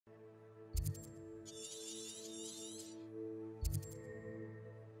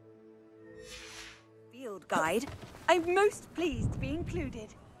guide. I'm most pleased to be included.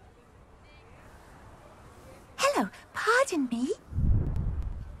 Hello, pardon me.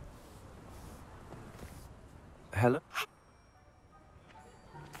 Hello?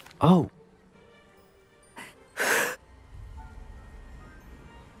 Oh.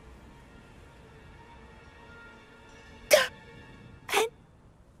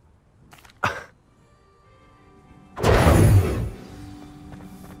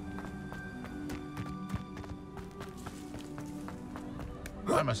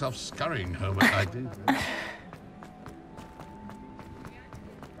 I find myself scurrying home as I do.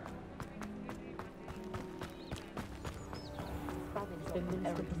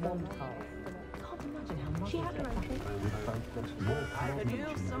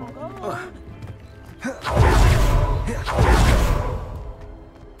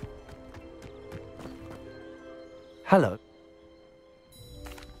 Hello.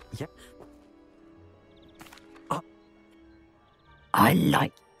 Yeah. I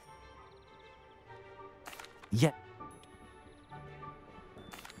like... Yeah.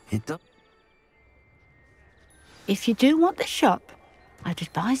 It does. If you do want the shop, I'd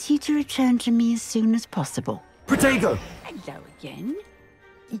advise you to return to me as soon as possible. Protego! Hello again.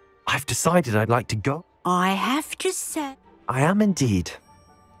 I've decided I'd like to go. I have to say... I am indeed.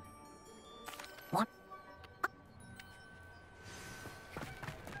 What?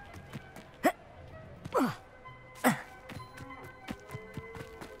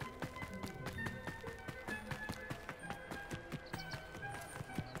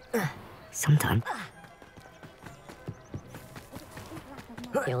 Sometime.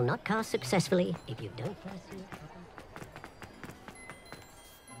 You'll not cast successfully if you don't pursue.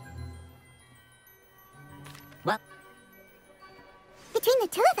 Well, between the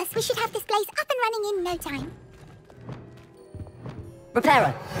two of us, we should have this place up and running in no time.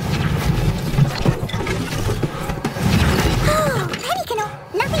 Repairer! Oh, Penny,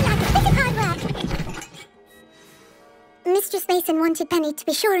 nothing like a bit of hard work. Mistress Mason wanted Penny to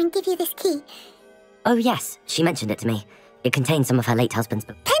be sure and give you this key. Oh yes, she mentioned it to me. It contains some of her late husband's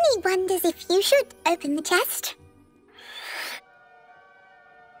books. Penny wonders if you should open the chest.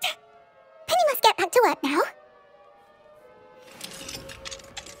 Penny must get back to work now.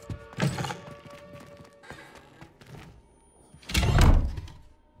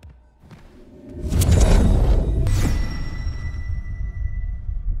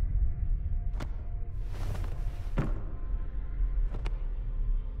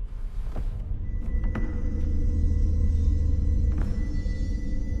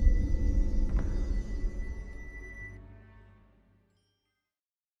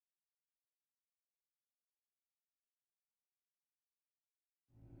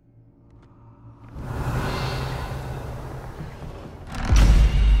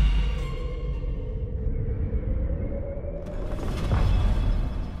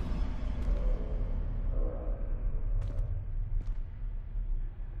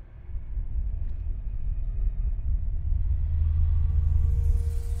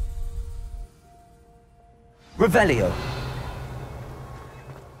 Revelio.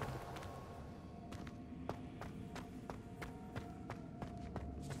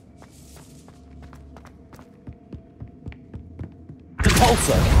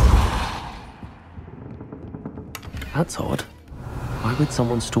 Repulsor. That's odd. Why would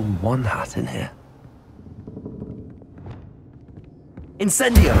someone store one hat in here?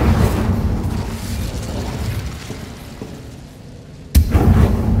 Incendio.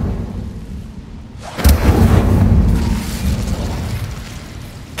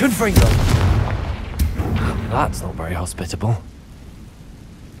 Confront. That's not very hospitable.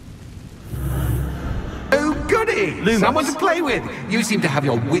 Oh, goody! Lumos. Someone to play with. You seem to have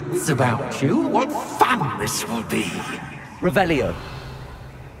your wits about you. What fun this will be. Revelio.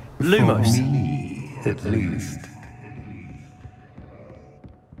 Lumos. For me, at least.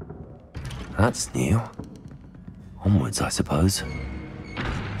 That's new. Onwards, I suppose.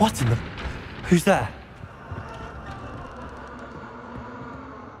 What in the... Who's there?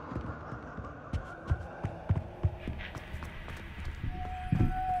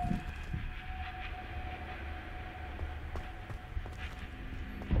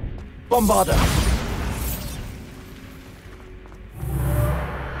 Bombarder!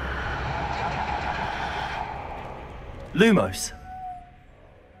 Lumos.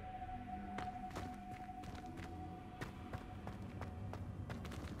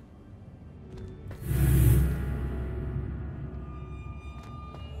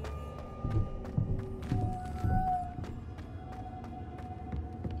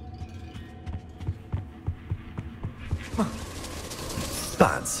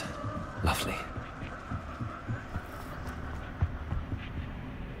 That's lovely.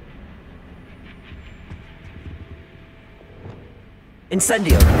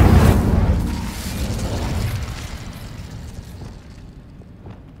 Incendio.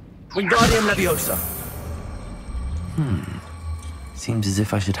 Wingardium Leviosa. Seems as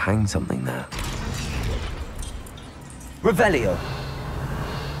if I should hang something there. Revelio.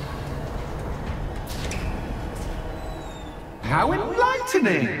 How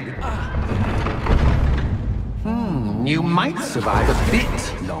enlightening! You might survive a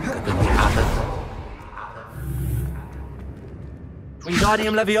bit longer than the others.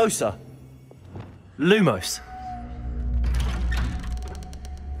 Wingardium Leviosa. Lumos.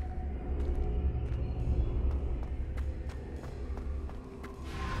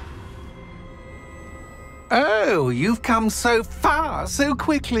 Oh, you've come so far, so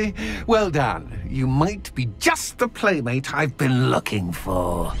quickly. Well done. You might be just the playmate I've been looking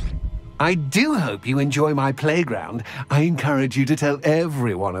for. I do hope you enjoy my playground. I encourage you to tell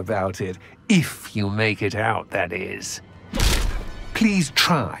everyone about it. If you make it out, that is. Please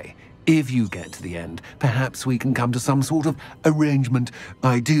try. If you get to the end, perhaps we can come to some sort of arrangement.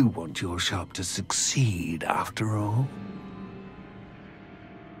 I do want your shop to succeed, after all.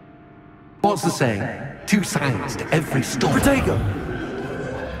 What's the saying? 2 sides to every story. Protego.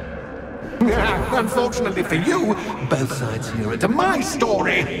 Unfortunately for you, both sides here are to my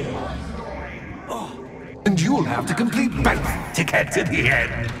story. And you'll have to complete both to get to the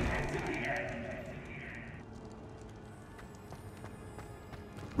end.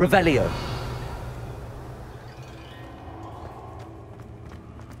 Revelio.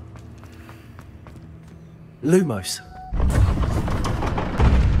 Lumos.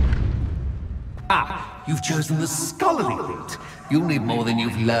 You've chosen the scholarly route. You'll need more than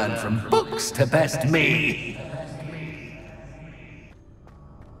you've learned from books to best me.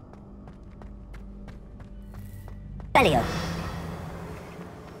 Belio.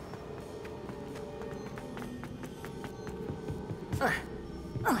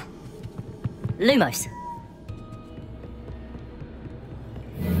 Lumos.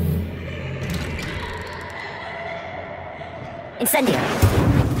 Incendio.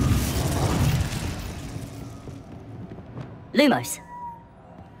 Lumos.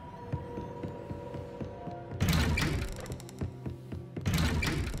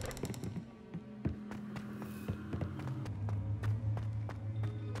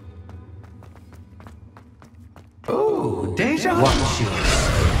 Oh, deja vu. Watch yours.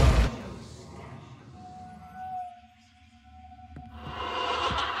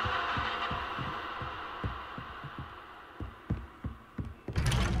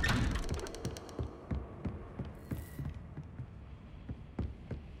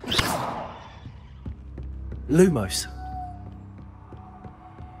 Lumos.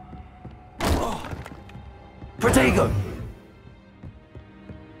 Protego.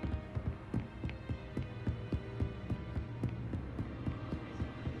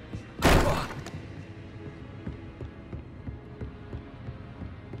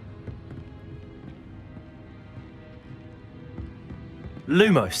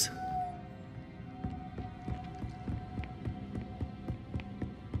 Lumos.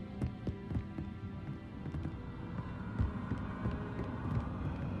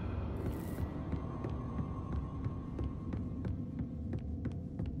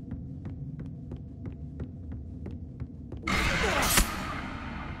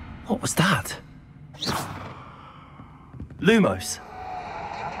 What was that? Lumos.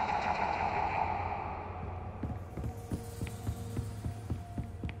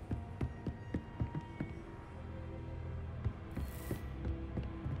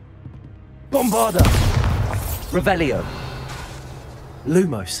 Bombarda. Revelio.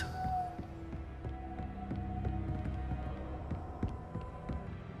 Lumos.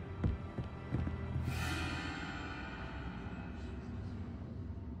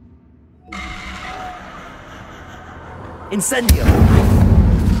 Incendio.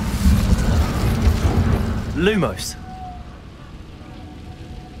 Lumos.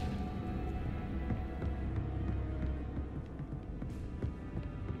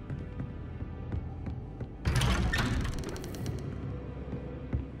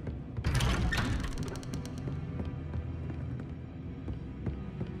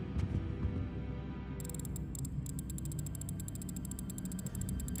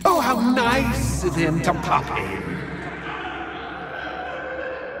 Oh, how nice of him to pop in.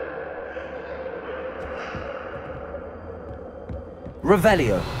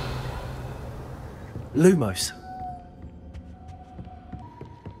 Revelio. Lumos.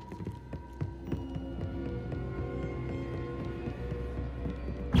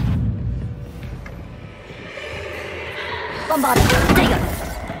 Bombarda. There you go.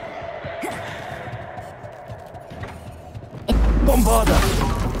 Bombarda. Avada!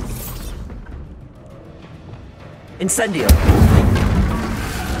 Incendio!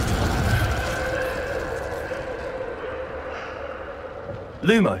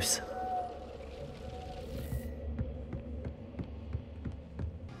 Lumos!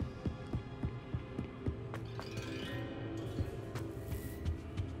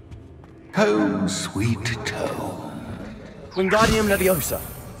 Home, sweet home. Wingardium Leviosa!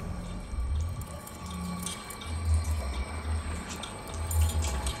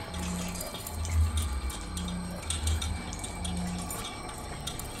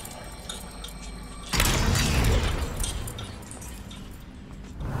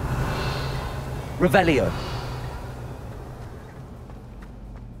 Revelio.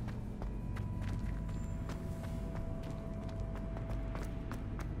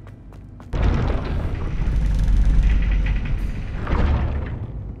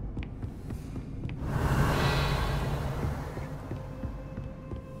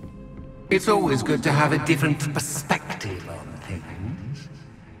 It's always good to have a different perspective on things.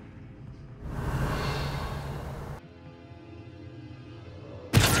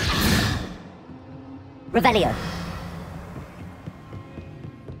 Revelio.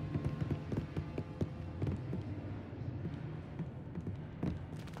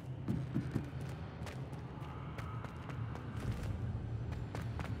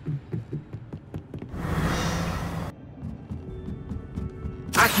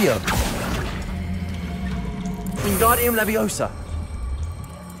 Accio! Wingardium Leviosa!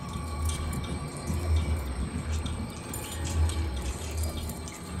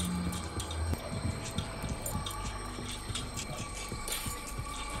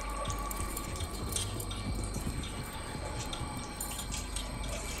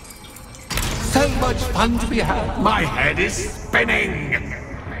 So much fun to be had. My head is spinning.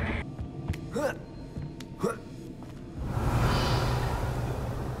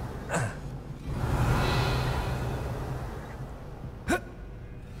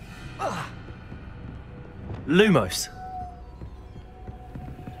 Lumos.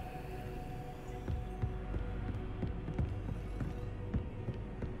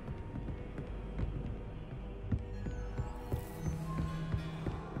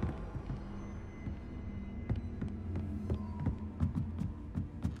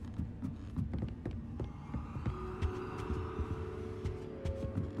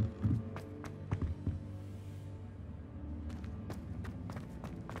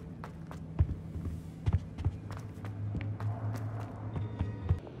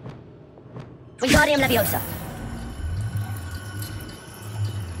 Wingardium Leviosa.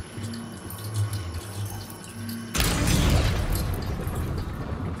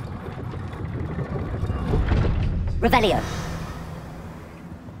 Revelio.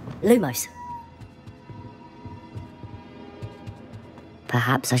 Lumos.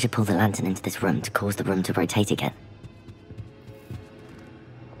 Perhaps I should pull the lantern into this room to cause the room to rotate again.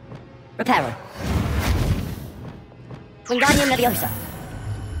 Reparo. Wingardium Leviosa.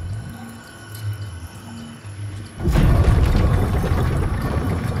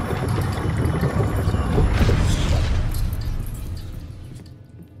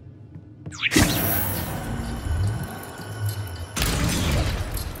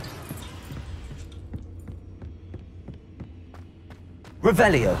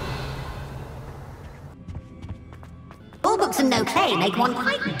 Revelio. All books and no play make one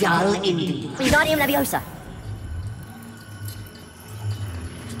quite dull indeed. Wingardium Leviosa.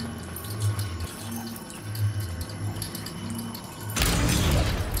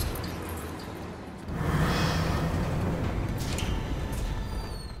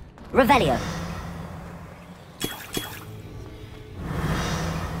 Revelio.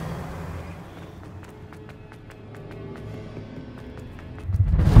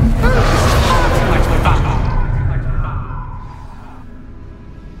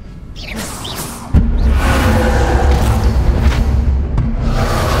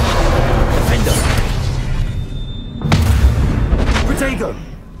 Protego.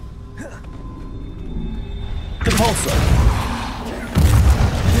 Compulso.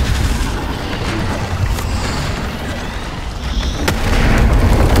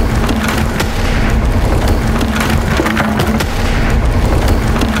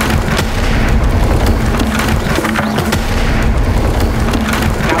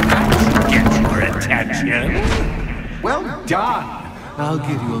 Well done. I'll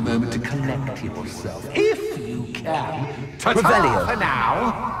give you a moment to collect yourself, if you can. Ta-ta Revelio. for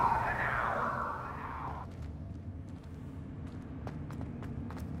now.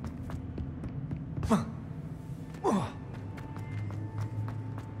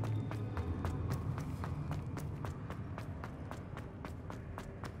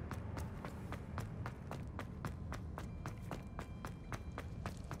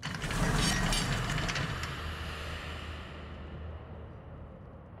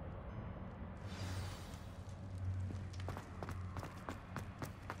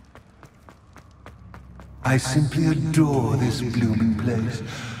 I simply adore this blooming place.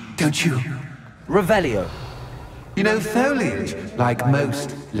 Don't you? Revelio. You know, foliage, like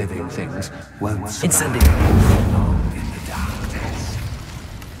most living things, won't survive Incendio. long in the darkness.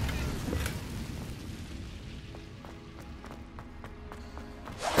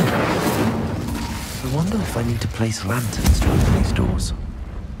 I wonder if I need to place lanterns to open these doors.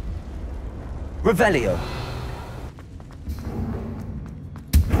 Revelio.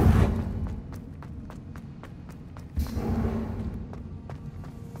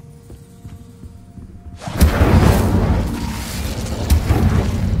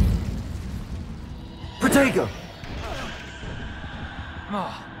 Protego.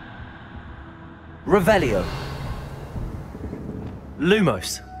 Revelio.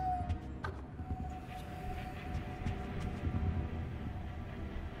 Lumos.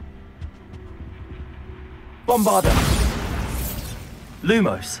 Bombarda.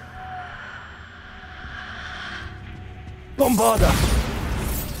 Lumos. Bombarda.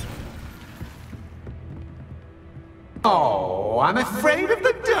 Oh, I'm afraid of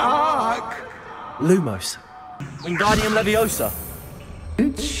the dark. Lumos. Wingardium Leviosa.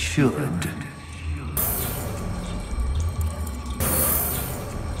 It should.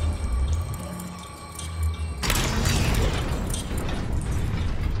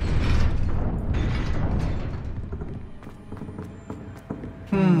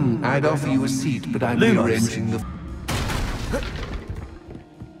 I'd offer you a seat, but I'm Lumos. rearranging the...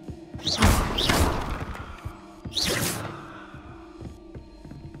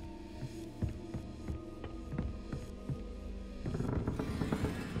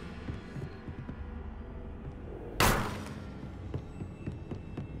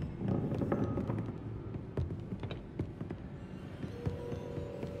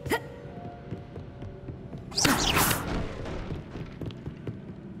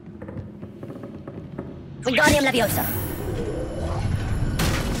 Wingardium Leviosa.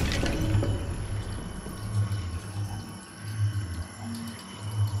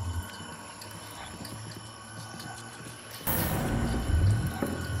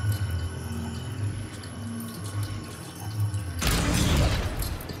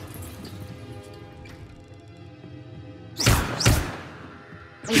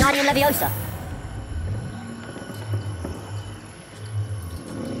 Wingardium Leviosa.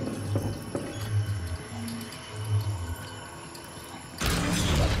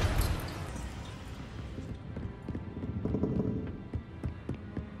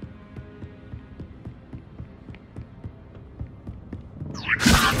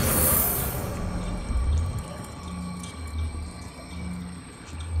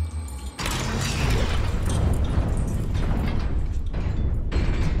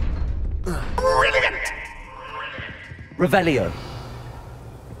 Revelio.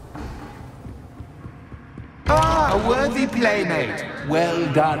 Ah, a worthy playmate.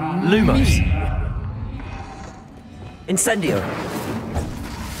 Well done. Lumos. Incendio.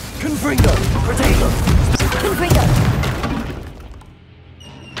 Confringo. Protego. Confringo.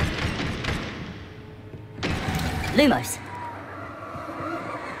 Lumos.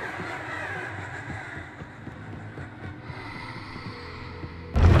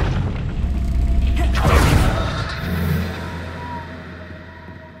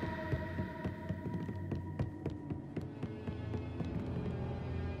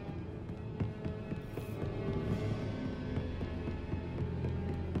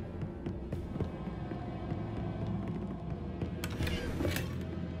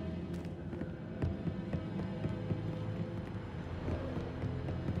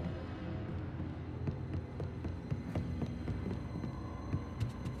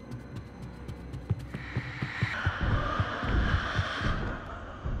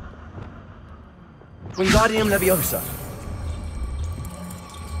 Wingardium Leviosa.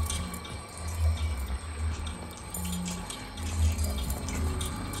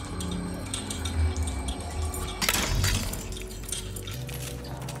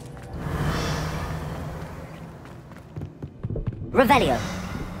 Revelio.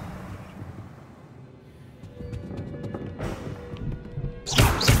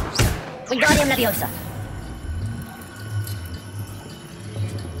 Wingardium Leviosa.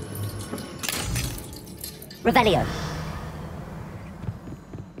 Revelio.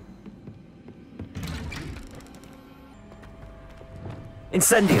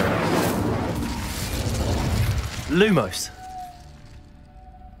 Incendio. Lumos.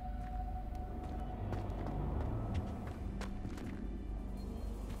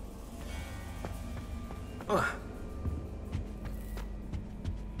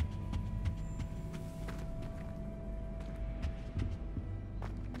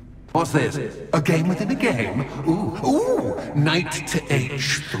 What's this? A game within a game? Ooh, knight to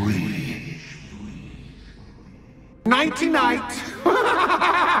h3. Nighty-night!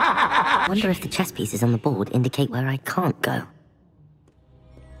 I wonder if the chess pieces on the board indicate where I can't go.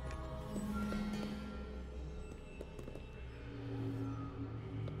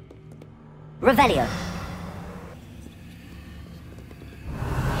 Revelio.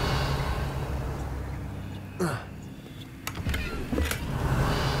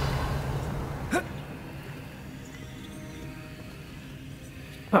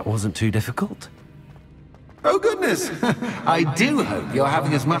 That wasn't too difficult. Oh, goodness! I do hope you're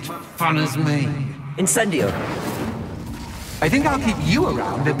having as much fun as me. Incendio. I think I'll keep you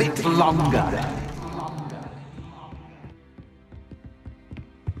around a bit longer.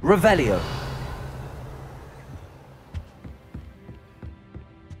 Revelio.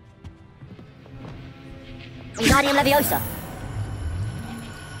 Wingardium Leviosa.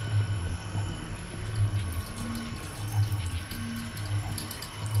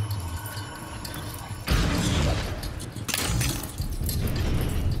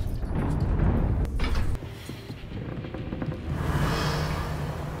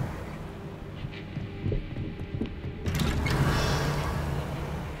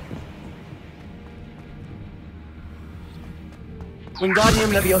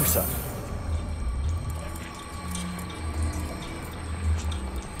 Wingardium Leviosa.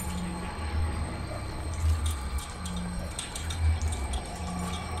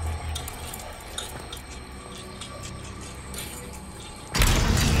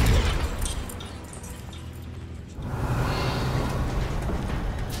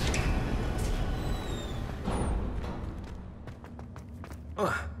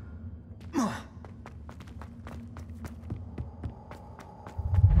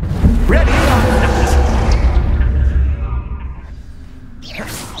 Ready or not?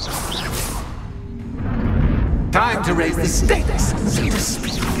 Time to raise the stakes, so to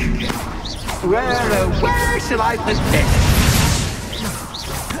speak. Where shall I put this?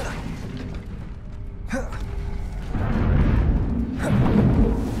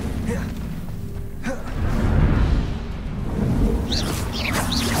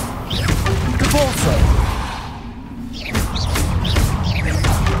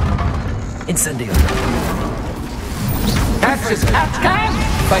 Incendio. That's as cat can,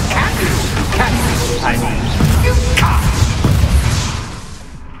 but cat can. I mean, you can't.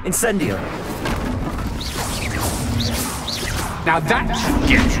 Incendio. Now that should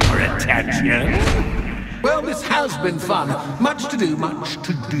get your attention. Well, this has been fun. Much to do, much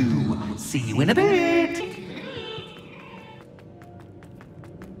to do. See you in a bit.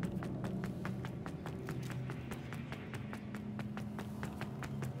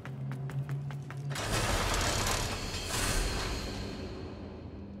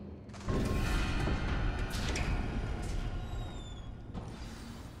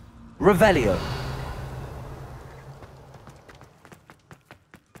 Revelio.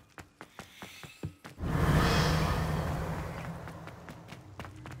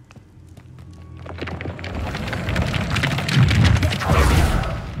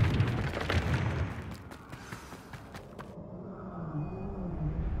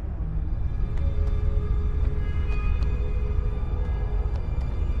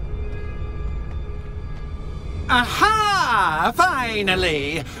 Aha!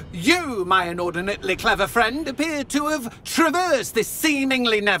 Finally! You, my inordinately clever friend, appear to have traversed this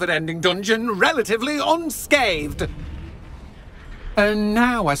seemingly never-ending dungeon relatively unscathed. And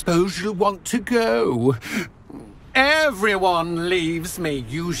now I suppose you'll want to go. Everyone leaves me,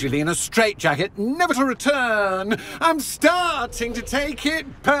 usually in a straitjacket, never to return. I'm starting to take it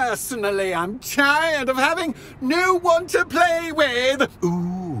personally. I'm tired of having no one to play with.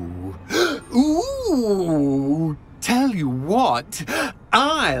 Ooh, tell you what,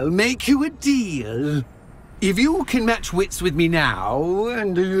 I'll make you a deal. If you can match wits with me now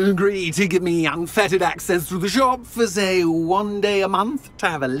and agree to give me unfettered access to the shop for, say, 1 day a month to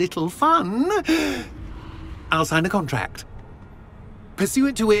have a little fun, I'll sign a contract.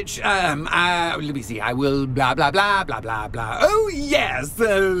 Pursuant to which, let me see, I will blah, blah, blah, blah, blah, blah. Oh, yes,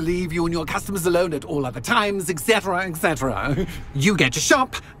 leave you and your customers alone at all other times, etc., etc. You get your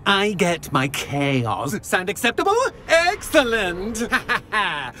shop, I get my chaos. Sound acceptable? Excellent!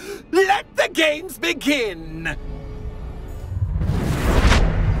 Let the games begin!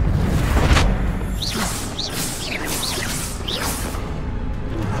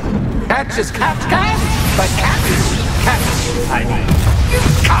 Catch as cat can, but cat, I mean, you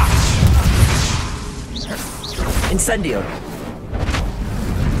can't. Incendio.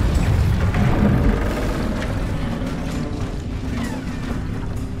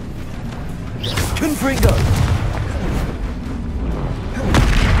 Confringo!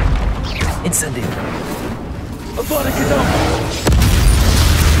 Incendio! Avada Kedavra!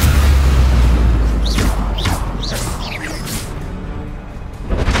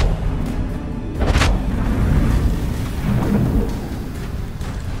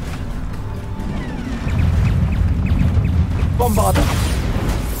 Bombarda!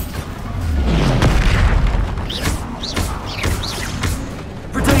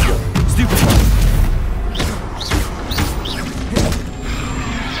 Protego! Stupefy!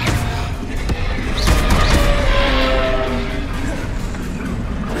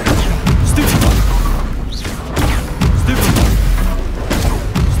 Stupefy! Stupefy!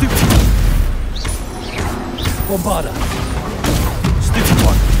 Stupefy! Bombarda!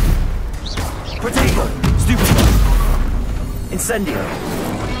 Stupefy! Protego! Stupefy! Incendio!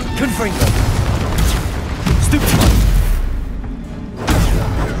 Confringo! Stupefy!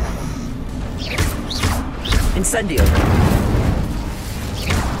 Incendio!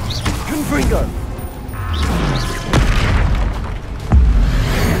 Confringo!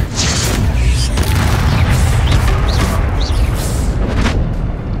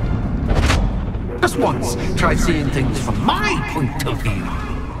 Just once, try seeing things from my point of view.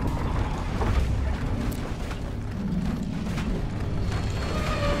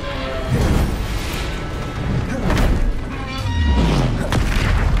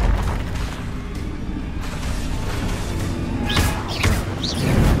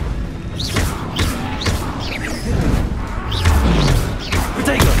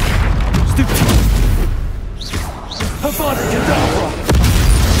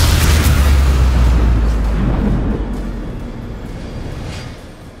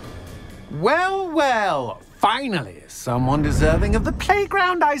 Finally, someone deserving of the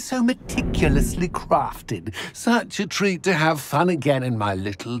playground I so meticulously crafted. Such a treat to have fun again in my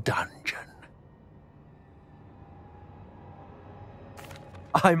little dungeon.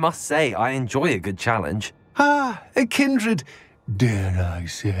 I must say, I enjoy a good challenge. Ah, a kindred, dare I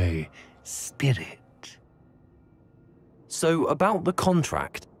say, spirit. So, about the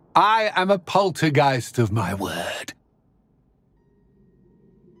contract? I am a poltergeist of my word.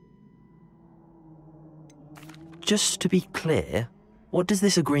 Just to be clear, what does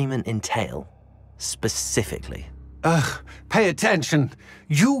this agreement entail, specifically? Pay attention.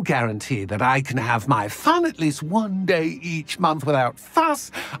 You guarantee that I can have my fun at least one day each month without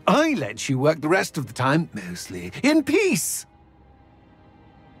fuss. I let you work the rest of the time, mostly in peace.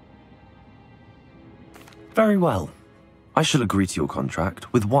 Very well. I shall agree to your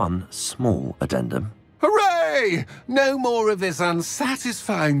contract with one small addendum. Hooray! No more of this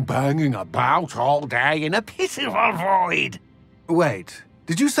unsatisfying banging about all day in a pitiful void. Wait,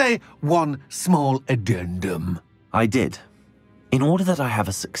 did you say one small addendum? I did. In order that I have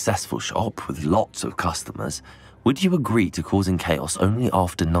a successful shop with lots of customers, would you agree to causing chaos only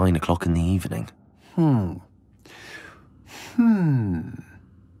after 9 o'clock in the evening?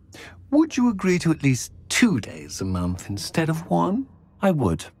 Would you agree to at least 2 days a month instead of one? I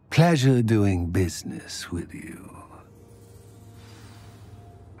would. Pleasure doing business with you.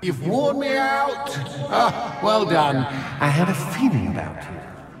 You've worn me out. Ah, well done. I had a feeling about you.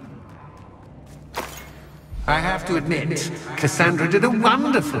 I have to admit, Cassandra did a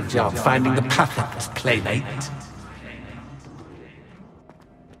wonderful job finding the perfect playmate.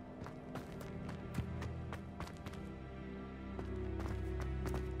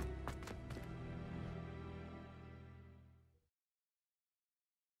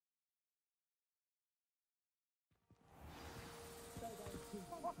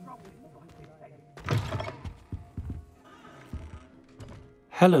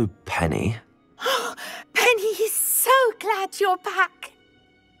 Hello, Penny. Penny is so glad you're back.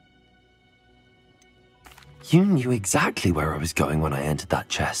 You knew exactly where I was going when I entered that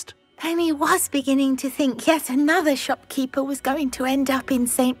chest. Penny was beginning to think yet another shopkeeper was going to end up in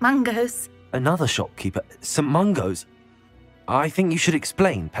St. Mungo's. Another shopkeeper? St. Mungo's? I think you should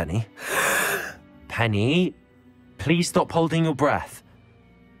explain, Penny. Penny, please stop holding your breath.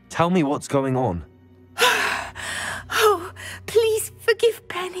 Tell me what's going on. Oh, please forgive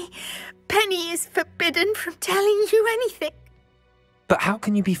Penny. Penny is forbidden from telling you anything. But how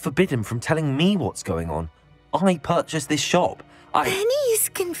can you be forbidden from telling me what's going on? I purchased this shop. Penny is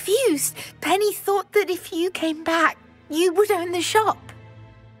confused. Penny thought that if you came back, you would own the shop.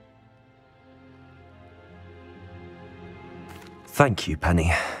 Thank you,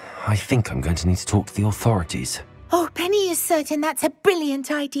 Penny. I think I'm going to need to talk to the authorities. Oh, Penny is certain that's a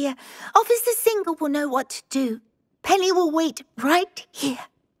brilliant idea. Officer Singer will know what to do. Penny will wait right here.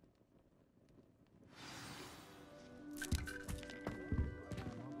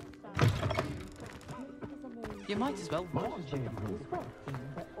 You might as well watch.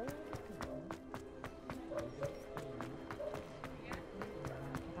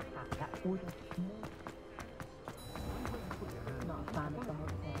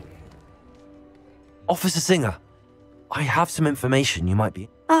 Officer Singer, I have some information you might be...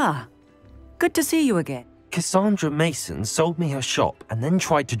 Ah, good to see you again. Cassandra Mason sold me her shop and then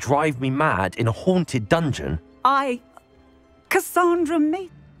tried to drive me mad in a haunted dungeon. Cassandra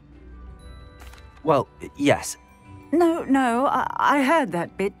Mason? Well, yes. No, I heard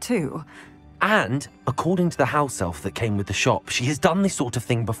that bit too. And, according to the house elf that came with the shop, she has done this sort of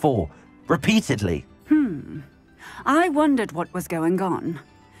thing before. Repeatedly. I wondered what was going on.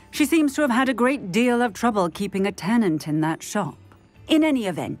 She seems to have had a great deal of trouble keeping a tenant in that shop. In any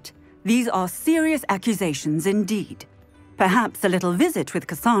event, these are serious accusations indeed. Perhaps a little visit with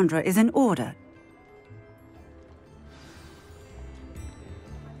Cassandra is in order.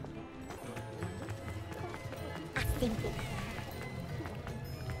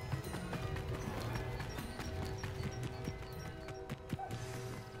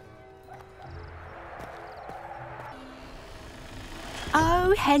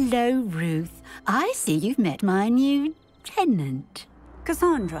 Oh, hello, Ruth. I see you've met my new tenant.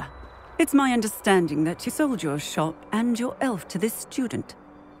 Cassandra, it's my understanding that you sold your shop and your elf to this student.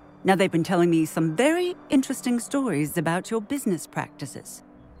 Now, they've been telling me some very interesting stories about your business practices.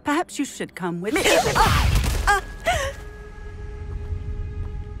 Perhaps you should come with me.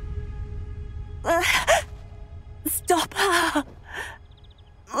 Stop her!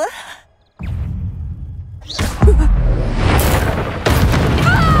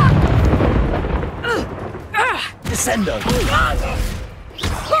 Descendo!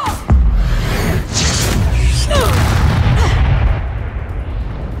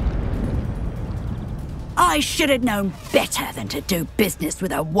 I should have known better than to do business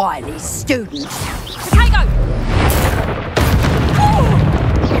with a wily student. Tigo!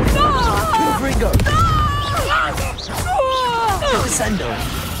 Ringo! Descendo!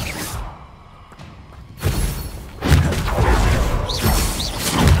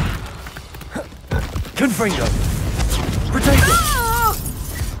 Confringo! Potato!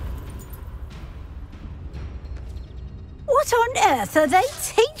 What on earth are they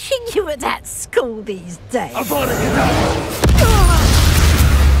teaching you at that school these days?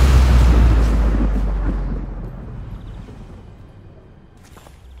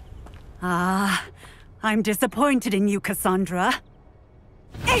 I'm disappointed in you, Cassandra.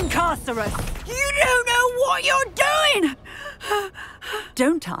 Incarcerate! You don't know what you're doing!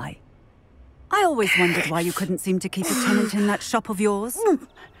 Don't I? I always wondered why you couldn't seem to keep a tenant in that shop of yours.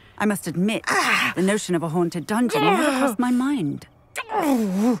 I must admit, the notion of a haunted dungeon never crossed my mind.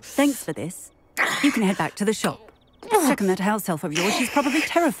 Thanks for this. You can head back to the shop. Check on that house elf of yours. She's probably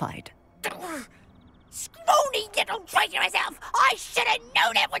terrified. Scrawny little traitorous elf! I should have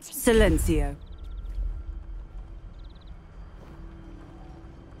known it was... Silencio.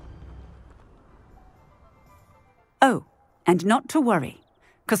 Oh, and not to worry.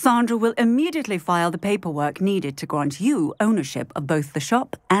 Cassandra will immediately file the paperwork needed to grant you ownership of both the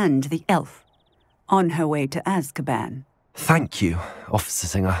shop and the elf. On her way to Azkaban. Thank you, Officer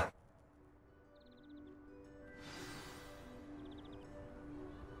Singer.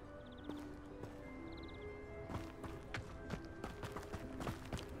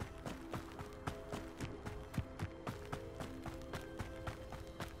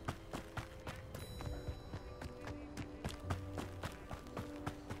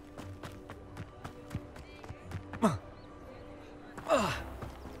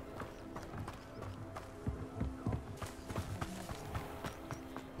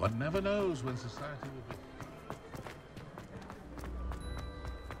 One never knows when society will be...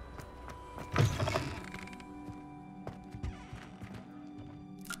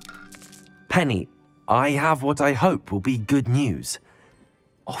 Penny, I have what I hope will be good news.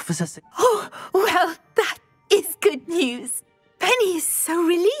 Officer Singer... Oh, well, that is good news. Penny is so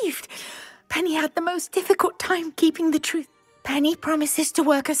relieved. Penny had the most difficult time keeping the truth. Penny promises to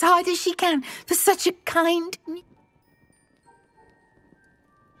work as hard as she can for such a kind...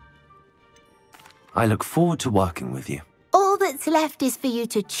 I look forward to working with you. All that's left is for you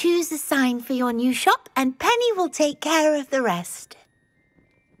to choose a sign for your new shop, and Penny will take care of the rest.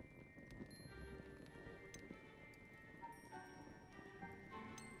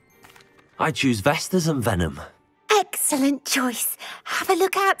 I choose Vestas and Venom. Excellent choice. Have a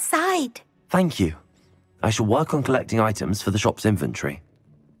look outside. Thank you. I shall work on collecting items for the shop's inventory.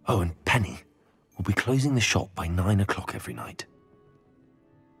 Oh, and Penny, we'll be closing the shop by 9 o'clock every night.